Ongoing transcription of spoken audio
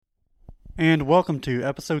And welcome to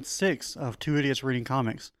episode 6 of Two Idiots Reading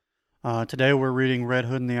Comics. Today we're reading Red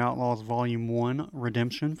Hood and the Outlaws Volume 1,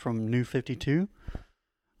 Redemption from New 52.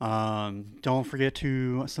 Don't forget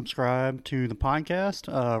to subscribe to the podcast,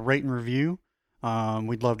 rate and review.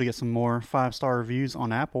 We'd love to get some more 5-star reviews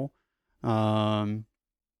on Apple. Then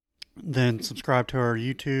subscribe to our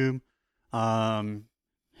YouTube.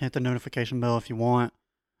 Hit the notification bell if you want.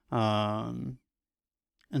 And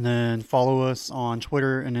then follow us on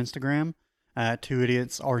Twitter and Instagram at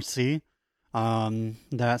 2idiotsrc.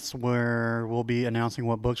 That's where we'll be announcing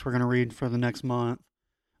what books we're going to read for the next month.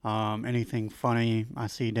 Anything funny I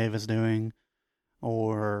see Davis doing,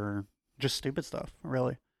 or just stupid stuff,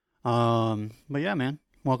 really. But yeah, man,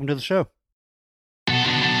 welcome to the show.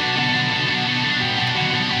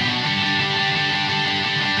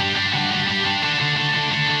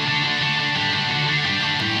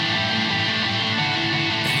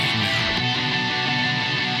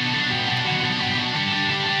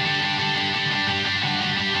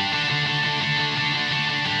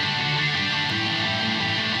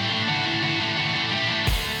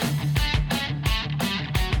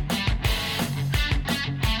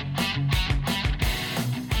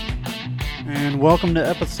 And welcome to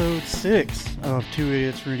episode 6 of Two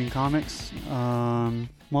Idiots Reading Comics.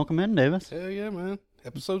 Welcome in, Davis. Hell yeah, man.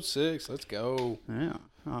 Episode 6. Let's go. Yeah.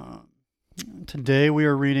 Today we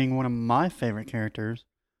are reading one of my favorite characters,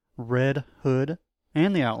 Red Hood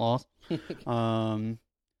and the Outlaws.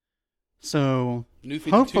 So New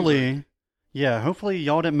 52, hopefully, right? hopefully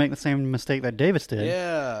y'all didn't make the same mistake that Davis did.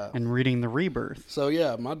 Yeah. In reading the Rebirth. So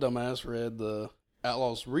yeah, my dumbass read the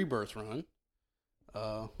Outlaws Rebirth run.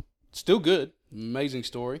 Still good. Amazing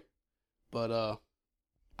story. But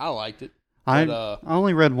I liked it. I But,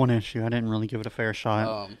 only read one issue. I didn't really give it a fair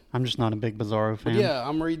shot. I'm just not a big Bizarro fan. But yeah,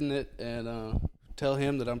 I'm reading it and tell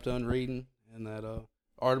him that I'm done reading and that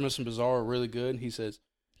Artemis and Bizarro are really good. He says,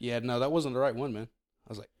 yeah, no, that wasn't the right one, man. I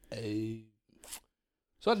was like, hey.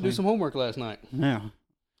 So I had to do some homework last night. Yeah.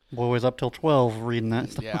 Boy was up till 12 reading that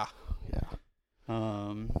stuff. Yeah.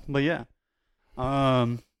 But yeah.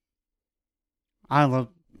 I love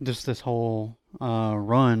just this whole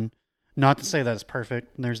run. Not to say that it's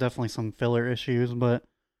perfect. There's definitely some filler issues, but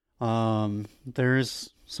there's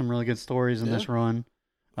some really good stories in this run.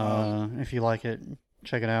 If you like it,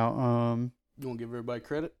 check it out. You want to give everybody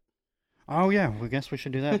credit? Oh yeah, I guess we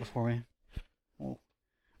should do that before we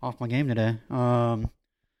off my game today.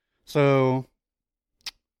 So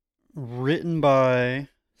written by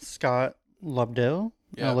Scott Lobdell,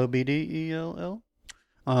 Lobdell.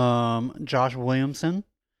 Josh Williamson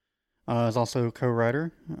is also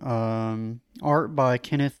co-writer. Art by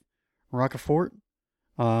Kenneth Rockefort.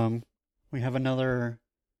 We have another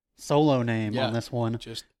solo name on this one.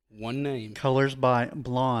 Just one name. Colors by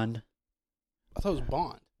Blonde. I thought it was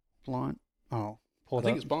Bond. Blonde. Oh, I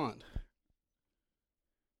think it's Bond.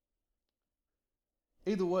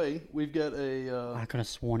 Either way, we've got a I could have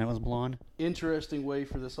sworn it was Blonde. Interesting way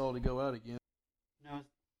for this all to go out again. No,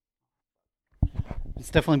 it's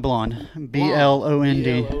definitely Blonde. Blond.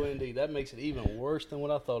 Blond. That makes it even worse than what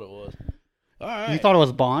I thought it was. All right. You thought it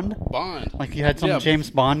was Bond? Bond. Like you had some James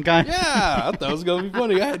Bond guy? Yeah, I thought it was going to be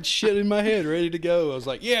funny. I had shit in my head ready to go. I was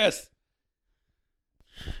like, yes.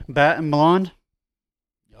 Bat and Blonde?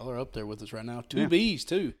 Y'all are up there with us right now. 2 B's,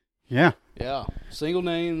 too. Yeah. Yeah. Single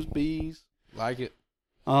names, B's. Like it.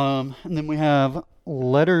 And then we have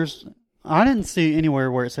letters. I didn't see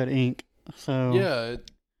anywhere where it said ink. So yeah.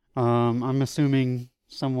 I'm assuming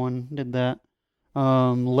someone did that.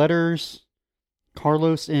 Letters,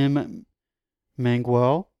 Carlos M.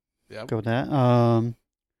 Manguel. Yep. Go with that.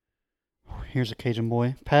 Here's a Cajun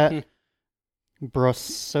boy. Pat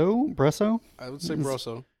Brosso? I would say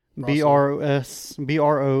Brosso. Brossesseau.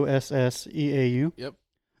 Yep.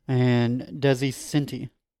 And Desi Cinti.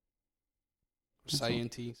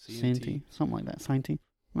 Scienti. Something like that. Scienti.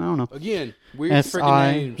 I don't know. Again, weird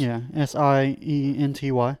freaking names. Yeah,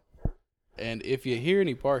 Sienty. And if you hear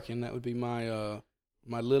any barking, that would be my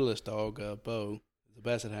my littlest dog, Bo, the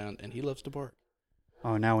Basset Hound, and he loves to bark.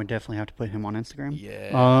 Oh, now we definitely have to put him on Instagram.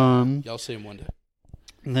 Yeah. Y'all see him one day.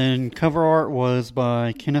 Then cover art was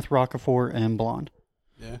by Kenneth Rockefort and Blonde.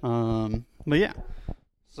 Yeah. But yeah.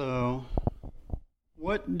 So,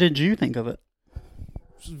 what did you think of it?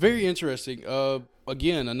 It's very interesting.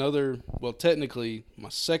 Again, technically, my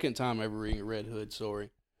second time ever reading a Red Hood story.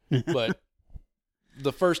 But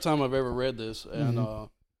the first time I've ever read this. And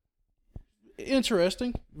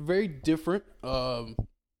interesting. Very different.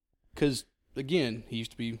 Because, again, he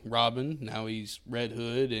used to be Robin. Now he's Red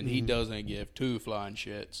Hood. And he doesn't give two flying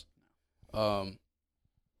shits.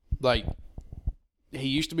 Like, he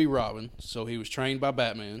used to be Robin, so he was trained by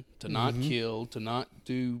Batman to not kill, to not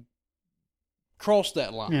cross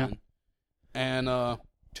that line. Yeah. And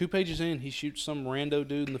 2 pages in, he shoots some rando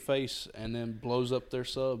dude in the face and then blows up their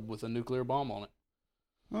sub with a nuclear bomb on it.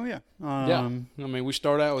 Oh, yeah. Yeah. I mean, we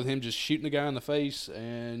start out with him just shooting the guy in the face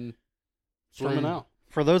and swimming out.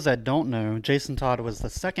 For those that don't know, Jason Todd was the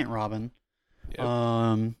second Robin.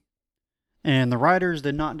 Yep. And the writers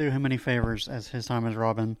did not do him any favors as his time as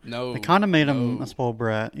Robin. No. They kind of made him a spoiled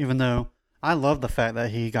brat, even though I love the fact that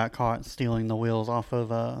he got caught stealing the wheels off of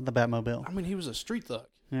the Batmobile. I mean, he was a street thug.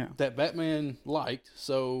 Yeah. That Batman liked,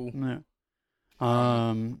 so...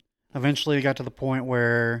 Yeah. Eventually it got to the point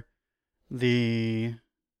where the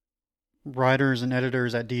writers and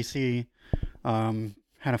editors at DC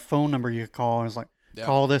had a phone number you could call. It was like,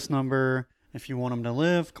 call this number if you want him to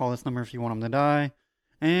live, call this number if you want him to die.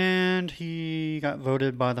 And he got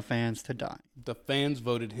voted by the fans to die. The fans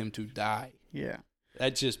voted him to die. Yeah.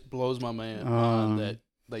 That just blows my mind that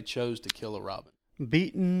they chose to kill a Robin.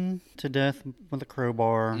 Beaten to death with a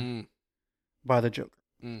crowbar by the Joker.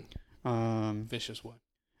 Vicious way.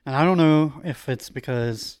 And I don't know if it's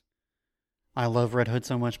because I love Red Hood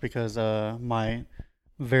so much because my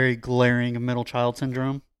very glaring middle child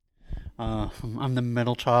syndrome. I'm the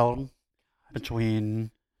middle child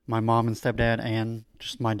between my mom and stepdad and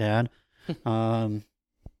just my dad. Not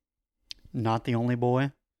the only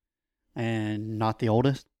boy and not the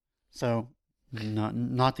oldest. So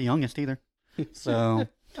not the youngest either. So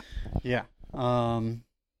yeah.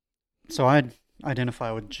 So I'd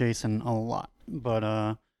identify with Jason a lot.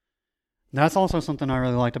 But that's also something I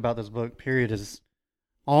really liked about this book, period, is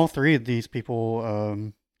all three of these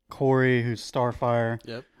people, Corey, who's Starfire,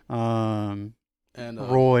 yep. And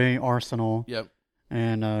Roy, Arsenal, yep.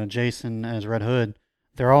 And Jason as Red Hood,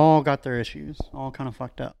 they're all got their issues, all kind of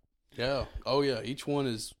fucked up. Yeah. Oh, yeah. Each one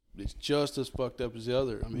is just as fucked up as the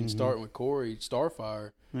other. I mean, starting with Corey,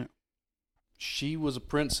 Starfire, she was a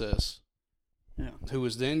princess who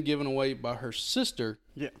was then given away by her sister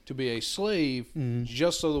to be a slave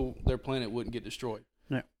just so their planet wouldn't get destroyed.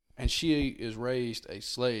 Yeah. And she is raised a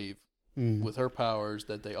slave with her powers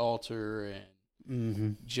that they alter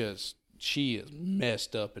and just, she is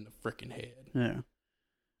messed up in the freaking head. Yeah.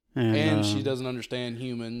 And she doesn't understand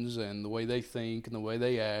humans and the way they think and the way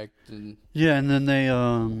they act. And yeah, and then they,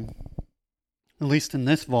 at least in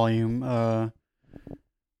this volume,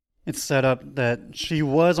 it's set up that she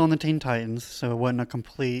was on the Teen Titans, so it wasn't a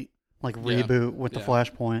complete reboot with the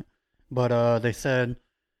Flashpoint. But they said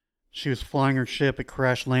she was flying her ship, it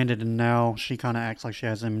crash landed, and now she kind of acts like she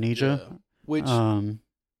has amnesia. Yeah. Which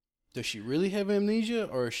does she really have amnesia,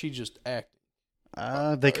 or is she just acting?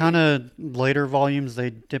 They kind of later volumes they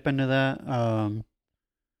dip into that.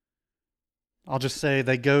 I'll just say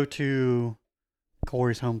they go to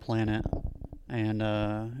Corey's home planet, and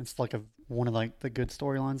it's like one of the good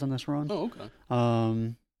storylines in this run. Oh, okay.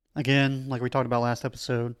 Again, like we talked about last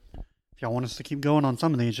episode, if y'all want us to keep going on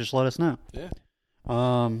some of these, just let us know. Yeah.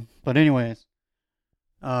 But anyways,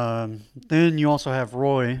 then you also have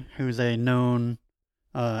Roy, who's a known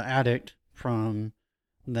addict from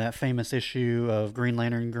that famous issue of Green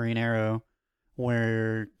Lantern, Green Arrow,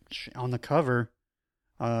 where on the cover,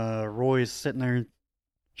 Roy's sitting there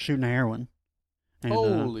shooting heroin. And,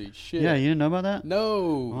 holy shit. Yeah, you didn't know about that?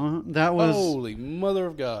 No. That was... Holy mother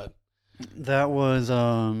of God. That was,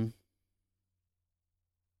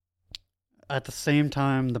 at the same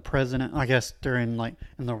time, the president, I guess during,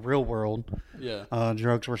 in the real world,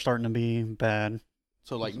 drugs were starting to be bad.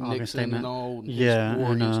 So, Nixon and all, yeah,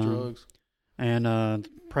 war against drugs. And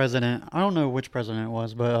president, I don't know which president it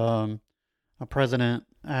was, but a president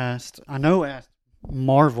asked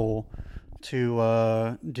Marvel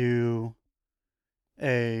to do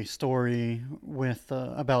a story with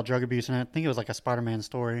about drug abuse, and I think it was a Spider-Man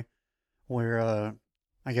story where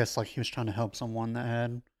I guess he was trying to help someone that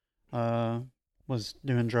had was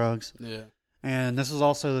doing drugs. Yeah. And this is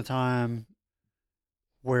also the time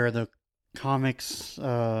where the comics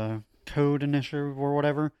code initiative or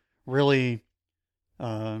whatever really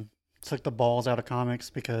took the balls out of comics,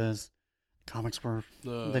 because comics were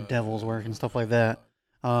the devil's work and stuff like that.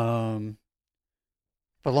 But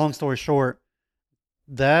long story short,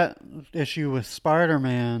 that issue with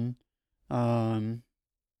Spider-Man, and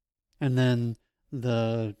then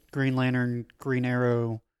the Green Lantern, Green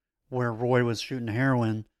Arrow, where Roy was shooting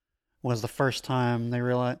heroin, was the first time they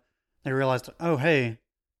realized, oh hey,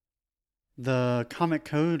 the comic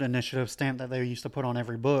code initiative stamp that they used to put on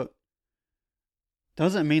every book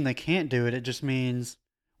doesn't mean they can't do it. It just means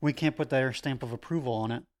we can't put their stamp of approval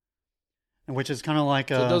on it. And which is kind of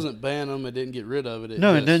so it doesn't ban them. It didn't get rid of it. It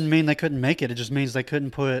didn't mean they couldn't make it. It just means they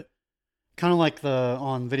couldn't put kind of like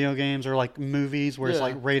on video games or like movies where it's Yeah.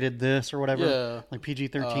 like rated this or whatever, Yeah. like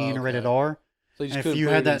PG-13 or rated Okay. R. So you just And if couldn't you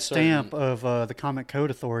put had it in that stamp certain- of the Comic Code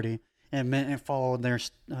Authority, it meant it followed their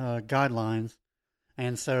guidelines.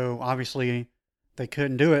 And so obviously they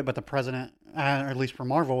couldn't do it, but the president, or at least for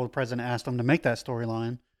Marvel, the president asked them to make that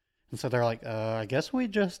storyline. And so they're like, I guess we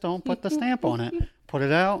just don't put the stamp on it. Put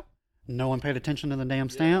it out. No one paid attention to the damn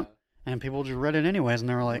stamp, and people just read it anyways. And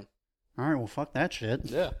they were like, all right, well, fuck that shit.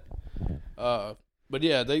 Yeah. But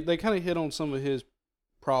yeah, they kind of hit on some of his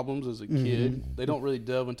problems as a kid. They don't really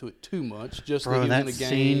delve into it too much. Just Bro, that he that was in a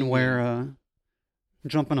scene gang. where,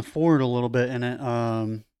 jumping forward a little bit in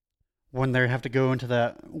it, when they have to go into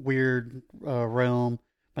that weird realm,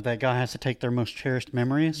 but that guy has to take their most cherished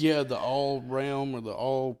memories. Yeah, the all realm or the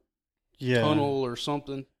all tunnel or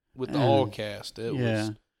something with the all cast. It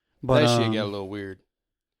was but, that shit got a little weird.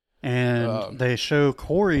 And they show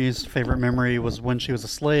Corey's favorite memory was when she was a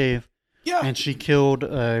slave. Yeah. And she killed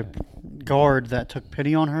a guard that took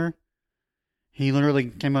pity on her. He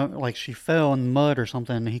literally came up, like she fell in mud or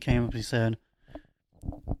something. And he came up, he said,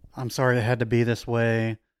 I'm sorry it had to be this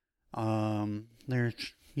way. You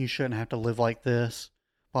shouldn't have to live like this.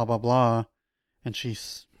 Blah, blah, blah. And she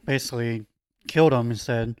basically killed him and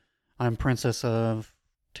said, I'm Princess of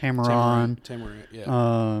Tamaran. Tamaran, yeah.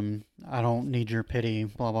 I don't need your pity,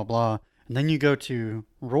 blah, blah, blah. And then you go to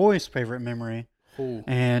Roy's favorite memory. Ooh.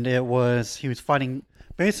 And he was fighting,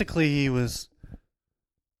 basically he was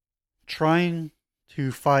trying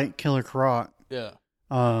to fight Killer Croc. Yeah.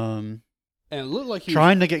 And it looked like he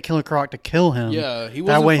trying to get Killer Croc to kill him. Yeah, he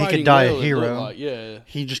wasn't that way he fighting could die well, a hero. like, yeah.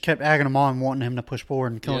 He just kept egging him on, wanting him to push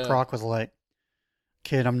forward, and Killer Croc was like,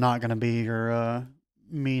 kid, I'm not going to be your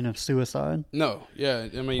mean of suicide. No, yeah.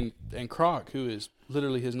 I mean, and Croc, who is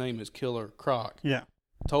literally his name is Killer Croc. Yeah.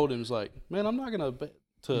 Told him, it's like, man, I'm not going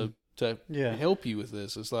to help you with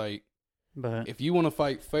this. It's like, but if you want to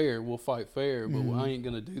fight fair, we'll fight fair, but I ain't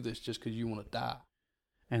going to do this just because you want to die.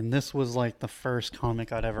 And this was like the first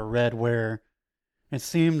comic I'd ever read where it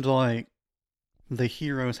seemed like the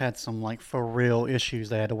heroes had some like for real issues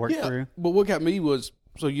they had to work through. But what got me was,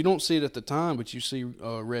 so you don't see it at the time, but you see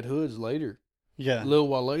Red Hoods later. Yeah. A little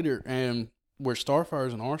while later, and where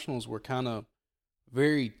Starfires and Arsenals were kind of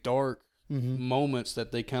very dark moments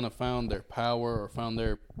that they kind of found their power or found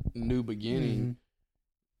their new beginning.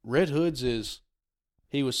 Red Hoods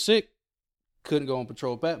he was sick, couldn't go on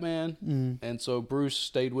patrol with Batman, and so Bruce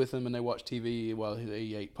stayed with him and they watched TV while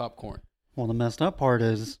he ate popcorn. Well, the messed up part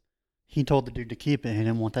is he told the dude to keep it. He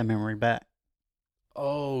didn't want that memory back.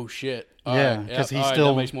 Oh shit! Yeah, because he's that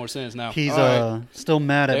still makes more sense now. He's still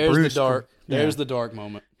mad at There's Bruce. There's the dark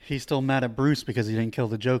moment. He's still mad at Bruce because he didn't kill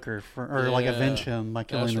the Joker like avenge him by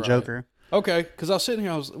killing the Joker. Okay, because I was sitting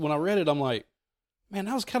here, when I read it, I'm like, man,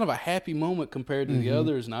 that was kind of a happy moment compared to the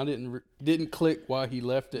others, and I didn't click why he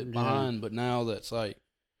left it behind. But now that's like,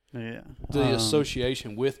 the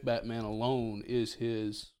association with Batman alone is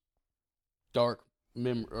his darkness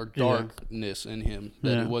in him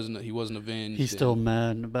that he wasn't avenged. He's still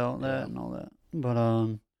mad about that and all that. But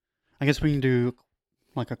I guess we can do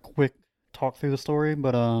like a quick talk through the story.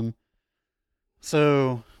 But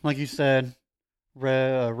so like you said,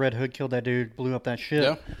 Red Hood killed that dude, blew up that ship.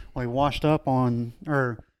 Yeah. Well, he washed up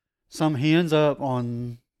he ends up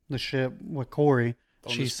on the ship with Corey.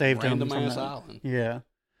 She saved him from that island. Yeah.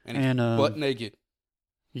 And butt naked.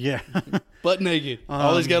 Yeah. Butt naked.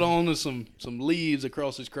 All he's got on is some leaves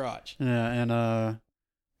across his crotch. Yeah, and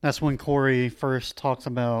that's when Corey first talks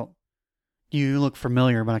about, you look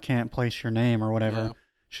familiar, but I can't place your name or whatever. Yeah.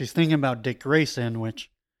 She's thinking about Dick Grayson, which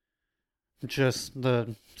just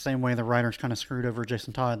the same way the writers kind of screwed over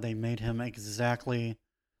Jason Todd, they made him exactly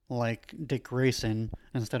like Dick Grayson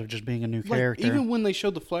instead of just being a new character. Even when they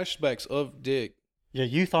showed the flashbacks of Dick. Yeah,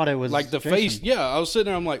 you thought it was like the Jason. face. Yeah, I was sitting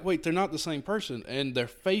there, I'm like, wait, they're not the same person. And their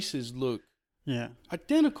faces look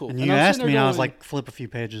identical. And you asked me, and I was like, flip a few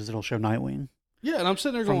pages, it'll show Nightwing. Yeah, and I'm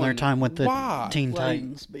sitting there from going, their time with the why? Teen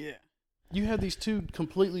Titans. But yeah. You have these two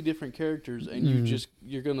completely different characters, and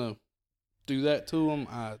you're going to do that to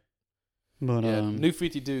them? New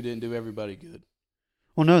 52 didn't do everybody good.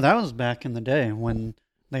 Well, no, that was back in the day when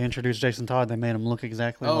they introduced Jason Todd. They made him look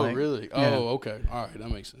exactly like... Oh, really? Yeah. Oh, okay. All right, that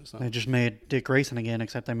makes sense. They just made Dick Grayson again,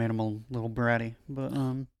 except they made him a little bratty. But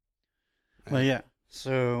yeah.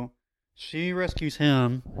 So she rescues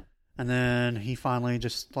him, and then he finally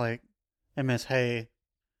just like admits, hey,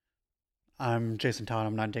 I'm Jason Todd,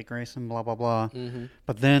 I'm not Dick Grayson, blah, blah, blah.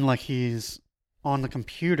 But then like he's on the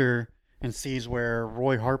computer and sees where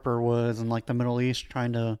Roy Harper was in like the Middle East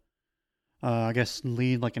trying to, I guess,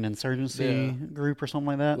 lead like an insurgency group or something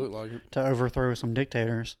like that Looked like it. to overthrow some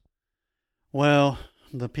dictators. Well,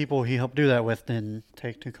 the people he helped do that with didn't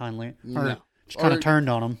take too kindly, or No. just kind Or- of turned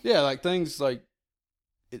on him. Yeah, like things like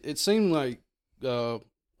it seemed like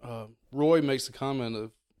Roy makes the comment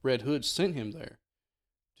of Red Hood sent him there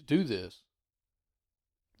to do this.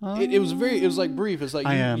 It was like brief. It's like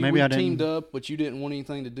we teamed up, but you didn't want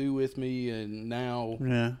anything to do with me, and now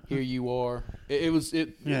here you are. I know what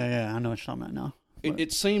you're talking about now.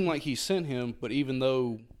 It seemed like he sent him, but even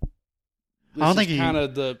though I don't think kind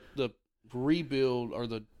of the rebuild or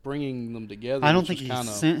the bringing them together. I don't think he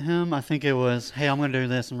sent him. I think it was, hey, I'm going to do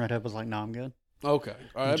this, and Red Hood was like, no, I'm good. Okay,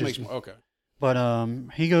 all right, that makes more okay. But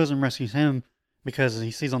he goes and rescues him because he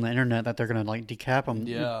sees on the internet that they're going to like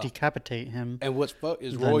decapitate him. And what's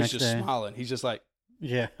is Roy's just smiling. He's just like,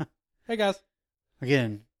 yeah, hey guys.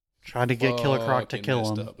 Again, tried to get Killer Croc to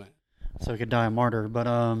kill him so he could die a martyr. But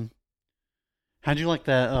how'd you like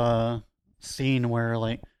that scene where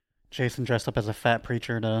like Jason dressed up as a fat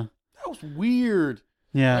preacher to? That was weird.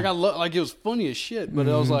 Yeah, like it was funny as shit, but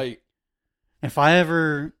I was like, if I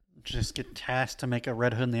ever just get tasked to make a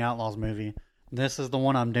Red Hood and the Outlaws movie, this is the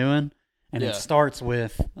one I'm doing. And it starts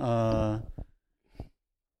with them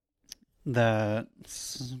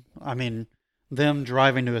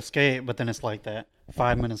driving to escape, but then it's like that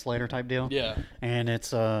 5 minutes later type deal. Yeah. And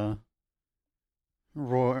it's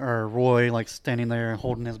Roy like standing there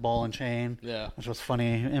holding his ball and chain. Yeah. Which was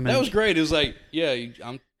funny. That was great. It was like,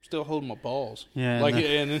 I'm still holding my balls. Yeah.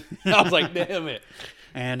 And I was like, damn it.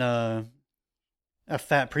 And a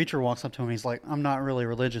fat preacher walks up to him. He's like, I'm not really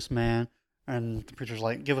religious, man. And the preacher's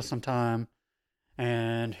like, give us some time.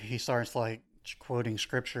 And he starts like quoting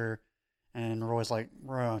scripture. And Roy's like,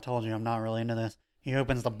 bro, I told you I'm not really into this. He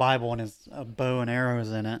opens the Bible and there's a bow and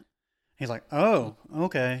arrows in it. He's like, oh,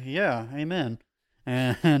 okay, yeah, amen.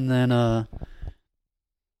 And then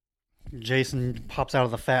Jason pops out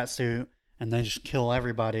of the fat suit and they just kill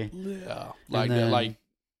everybody. Yeah, like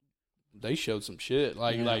they showed some shit.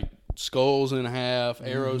 Like skulls in half,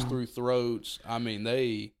 arrows through throats. I mean,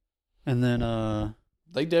 they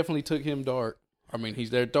definitely took him dark. I mean,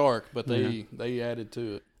 they're dark, but they added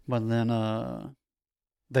to it. But then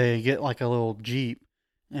they get like a little Jeep,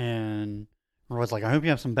 and Roy's like, I hope you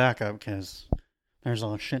have some backup, because there's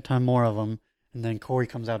a shit ton more of them. And then Corey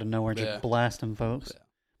comes out of nowhere just blasting folks. Yeah.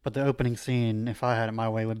 But the opening scene, if I had it my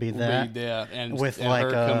way, would be that. And with and like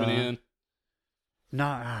her coming in.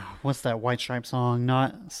 Not, what's that White Stripe song?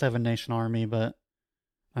 Not Seven Nation Army, but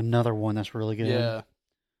another one that's really good. Yeah.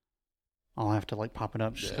 I'll have to like pop it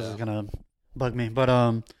up just because it's going to bug me.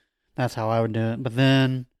 But that's how I would do it. But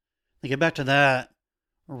then to get back to that,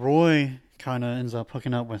 Roy kind of ends up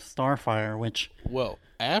hooking up with Starfire, which... Well,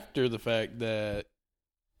 after the fact that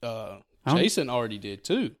Jason already did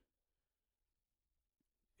too.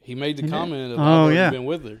 He made the comment about already been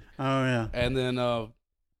with her. Oh, yeah. And then a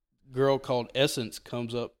girl called Essence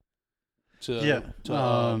comes up to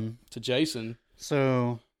Jason.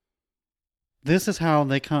 So this is how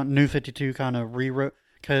they New 52 kind of rewrote,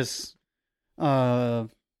 because when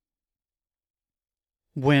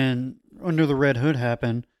Under the Red Hood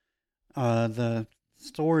happened, the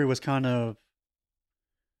story was kind of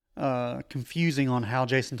confusing on how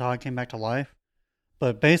Jason Todd came back to life.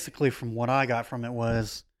 But basically, from what I got from it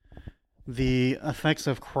was the effects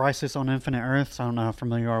of Crisis on Infinite Earths. I don't know how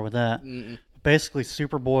familiar you are with that. Mm-mm. Basically,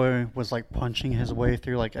 Superboy was like punching his way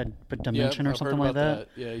through like a dimension or something like that.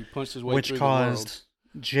 Yeah, he punched his way which through caused the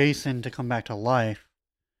world. Jason to come back to life.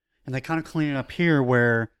 And they kind of clean it up here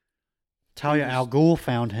where Talia al Ghul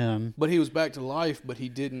found him. But he was back to life, but he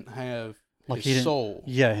didn't have his soul.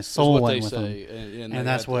 Yeah, his soul went with him. And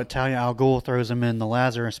that's what Talia al Ghul throws him in the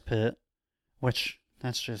Lazarus pit, which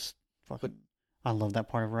that's just fucking... I love that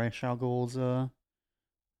part of Ra's al Ghul's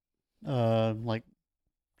like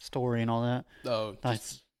story and all that. Oh,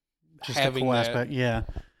 that's just a cool aspect. Yeah.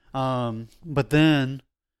 But then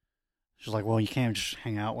she's like, well, you can't just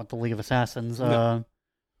hang out with the League of Assassins. No.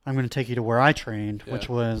 I'm going to take you to where I trained, which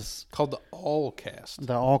was called the All Cast.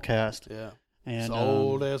 The All Cast. Yeah. And it's an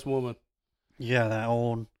old ass woman. Yeah, that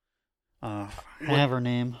old. I have her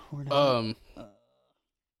name. I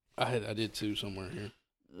did too somewhere here.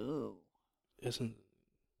 Oh. Isn't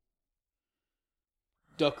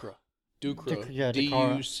Ducra. Yeah,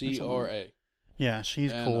 Ducra. Yeah,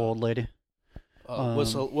 she's a cool old lady. What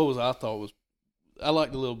was I thought was, I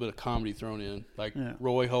liked a little bit of comedy thrown in, like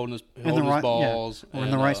Roy holding his balls. Yeah. We're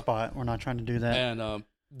in the right spot. We're not trying to do that. And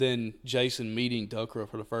then Jason meeting Ducra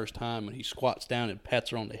for the first time, and he squats down and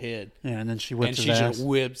pats her on the head. Yeah, and then she whips his ass. And she just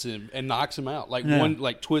whips him and knocks him out. One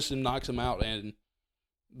twists him, knocks him out, and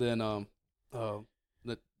then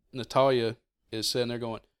Natalia is sitting there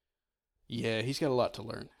going, yeah, he's got a lot to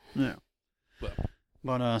learn. Yeah.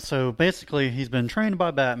 But so basically, he's been trained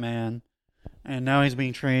by Batman, and now he's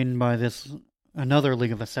being trained by another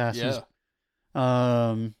League of Assassins.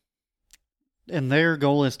 Yeah. And their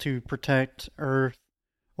goal is to protect Earth,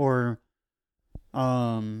 or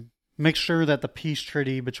make sure that the peace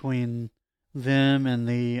treaty between them and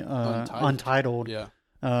the Untitled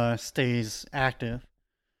Yeah. stays active.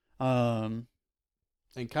 And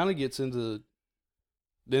kind of gets into.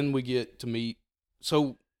 Then we get to meet.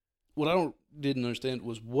 So, what I didn't understand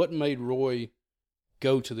was what made Roy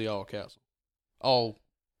go to the all castle, all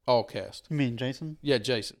cast. You mean Jason? Yeah,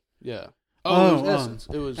 Jason. Yeah. Oh, it was Essence.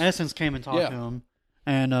 It was Essence came and talked to him,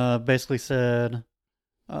 and basically said,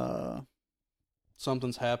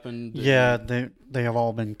 something's happened. Yeah, they have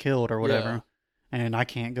all been killed or whatever, and I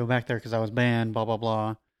can't go back there because I was banned. Blah blah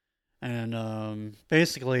blah, and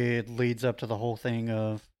basically it leads up to the whole thing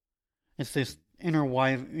of it's this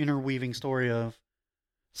interweaving story of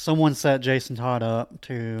someone set Jason Todd up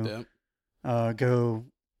to go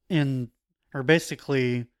in, or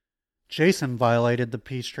basically Jason violated the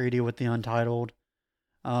peace treaty with the Untitled.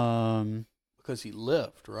 Because he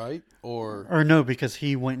left, right? Or no, because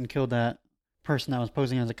he went and killed that person that was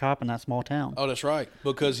posing as a cop in that small town. Oh, that's right.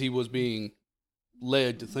 Because he was being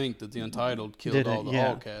led to think that the Untitled killed all the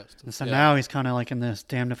all cast. And so now he's kind of like in this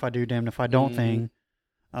damned if I do, damned if I don't thing,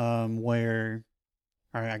 where,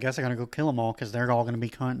 all right, I guess I gotta go kill them all because they're all gonna be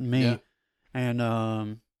hunting me. Yeah.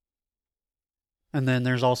 And then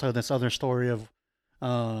there's also this other story of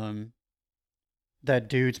that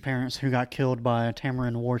dude's parents who got killed by a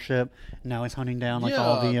Tamaran warship. Now he's hunting down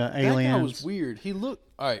all the aliens. That was weird. He looked,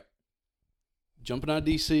 all right, jumping out of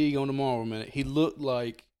DC, going to Marvel a minute. He looked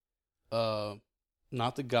like, not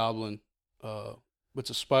the Goblin, it's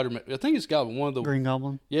a Spider-Man. I think it's Goblin, one of the Green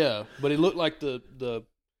Goblin. Yeah, but he looked like the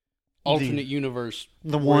alternate universe.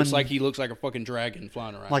 The one, it's like he looks like a fucking dragon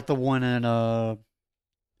flying around, like the one in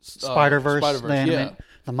Spider-Verse.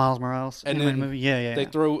 The Miles Morales and then movie. Yeah. They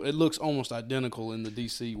throw it looks almost identical in the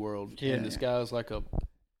DC world. Yeah, and this guy's like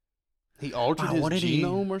he altered his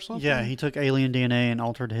genome or something. Yeah, he took alien DNA and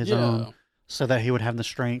altered his own so that he would have the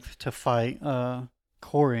strength to fight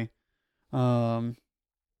Corey. What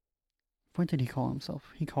did he call himself?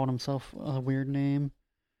 He called himself a weird name.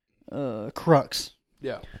 Crux.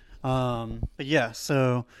 Yeah. But yeah,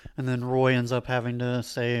 so and then Roy ends up having to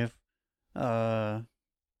save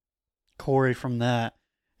Corey from that,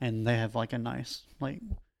 and they have like a nice, like,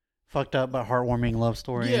 fucked up but heartwarming love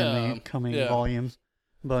story in the coming volumes.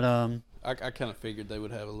 But I kind of figured they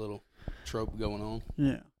would have a little trope going on.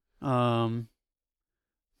 Yeah.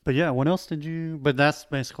 But yeah, what else did you? But that's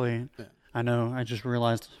basically. Yeah. I know. I just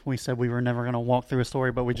realized we said we were never going to walk through a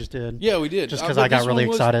story, but we just did. Yeah, we did. Just because I got really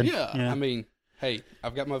excited. Yeah. I mean, hey,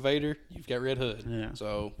 I've got my Vader. You've got Red Hood. Yeah.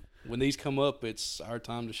 So when these come up, it's our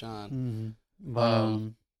time to shine. Mm-hmm. But,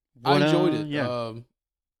 I enjoyed it. Yeah.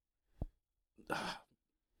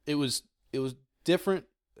 It was different.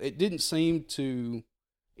 It didn't seem to,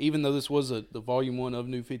 even though this was the volume 1 of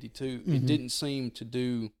New 52, it didn't seem to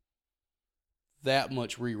do that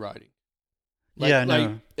much rewriting.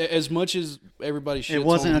 As much as everybody shits on New 52. It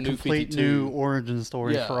wasn't a complete new origin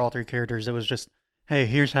story for all three characters. It was just, hey,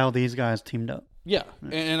 here's how these guys teamed up. Yeah,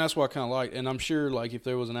 and that's what I kind of liked. And I'm sure, like, if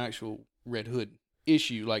there was an actual Red Hood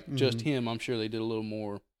issue, like just him, I'm sure they did a little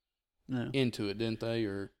more into it, didn't they?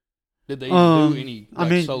 Or did they do any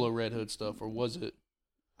solo Red Hood stuff, or was it?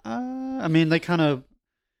 I mean, they kind of,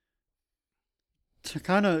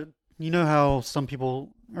 you know how some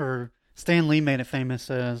people, or Stan Lee made it famous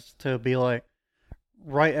as to be like,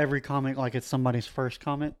 write every comic like it's somebody's first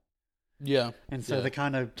comic. Yeah. And so they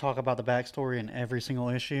kind of talk about the backstory in every single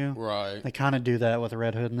issue. Right. They kind of do that with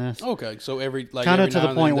Red Hood in this. Okay, so kind of to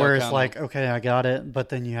the point where it's like, okay, I got it, but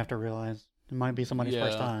then you have to realize it might be somebody's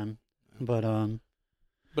first time. But I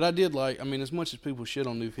did like, I mean, as much as people shit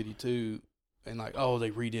on New 52 and like, oh, they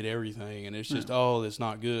redid everything and it's just, oh, that's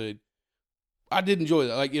not good. I did enjoy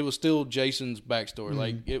that. Like, it was still Jason's backstory.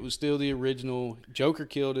 Like, it was still the original. Joker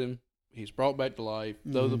killed him. He's brought back to life.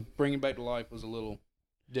 Though the bringing back to life was a little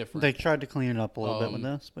different. They tried to clean it up a little bit with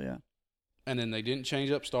this, but yeah. And then they didn't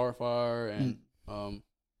change up Starfire, and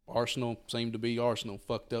Arsenal seemed to be Arsenal,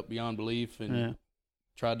 fucked up beyond belief, and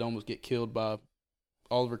tried to almost get killed by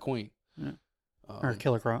Oliver Queen. Yeah. Or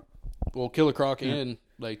Killer Croc. Well, Killer Croc, and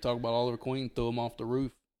they talk about Oliver Queen, threw him off the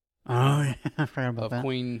roof. Oh, yeah, I forgot about that.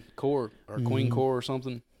 Queen Core, or Queen Core or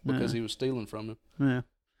something, because he was stealing from him. Yeah.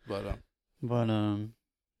 But,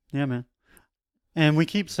 yeah, man. And we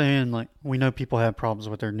keep saying, like, we know people have problems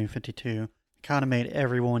with their New 52. It kind of made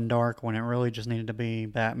everyone dark when it really just needed to be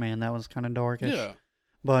Batman. That was kind of darkish. Yeah.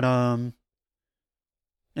 But,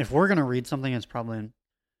 if we're going to read something, it's probably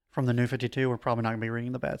from the New 52, we're probably not gonna be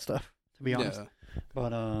reading the bad stuff, to be honest. Yeah.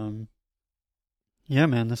 But yeah,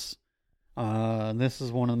 man, this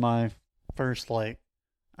is one of my first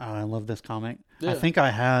I love this comic. Yeah. I think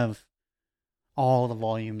I have all the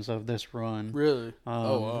volumes of this run. Really?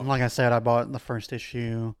 Wow. Like I said, I bought the first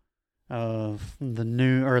issue of the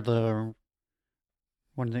new, or the,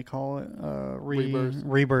 what did they call it?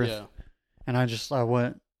 Rebirth. Yeah. And I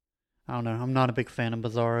don't know. I'm not a big fan of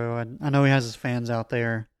Bizarro. I know he has his fans out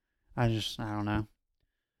there. I don't know.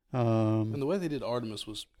 And the way they did Artemis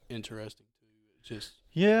was interesting too.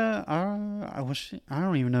 Yeah, I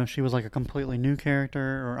don't even know if she was like a completely new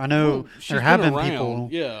character, or I know there have been people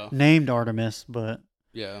named Artemis, but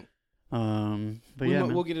yeah. But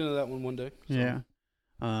we'll get into that one day. So. Yeah.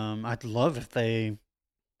 I'd love if they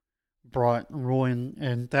brought Roy in,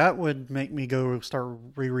 and that would make me go start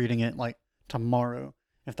rereading it like tomorrow.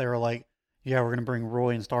 If they were like, yeah, we're gonna bring Roy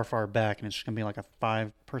and Starfire back, and it's just gonna be like a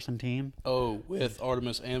 5-person team. Oh, with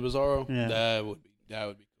Artemis and Bizarro, yeah, that would be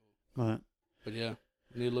cool. But yeah,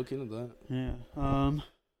 we need to look into that. Yeah.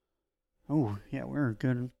 Oh yeah, we're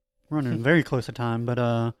good, running very close to time,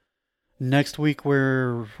 but next week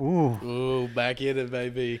we're back in it,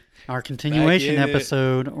 baby. Our continuation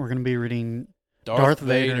episode. We're gonna be reading Darth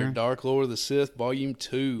Vader, Dark Lord of the Sith, Volume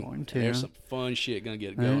 2. There's some fun shit gonna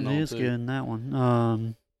get going on. It is good in that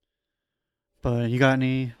one. But you got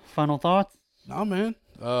any final thoughts? Nah, man.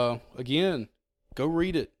 Again, go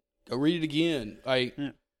read it. Go read it again.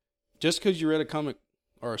 Just because you read a comic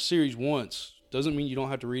or a series once doesn't mean you don't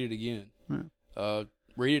have to read it again. Yeah.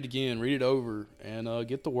 Read it again, read it over, and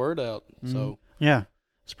get the word out. So yeah,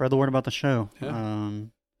 spread the word about the show. Yeah.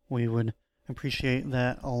 We would appreciate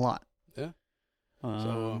that a lot. Yeah.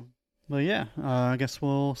 But yeah, I guess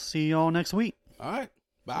we'll see y'all next week. All right.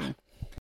 Bye.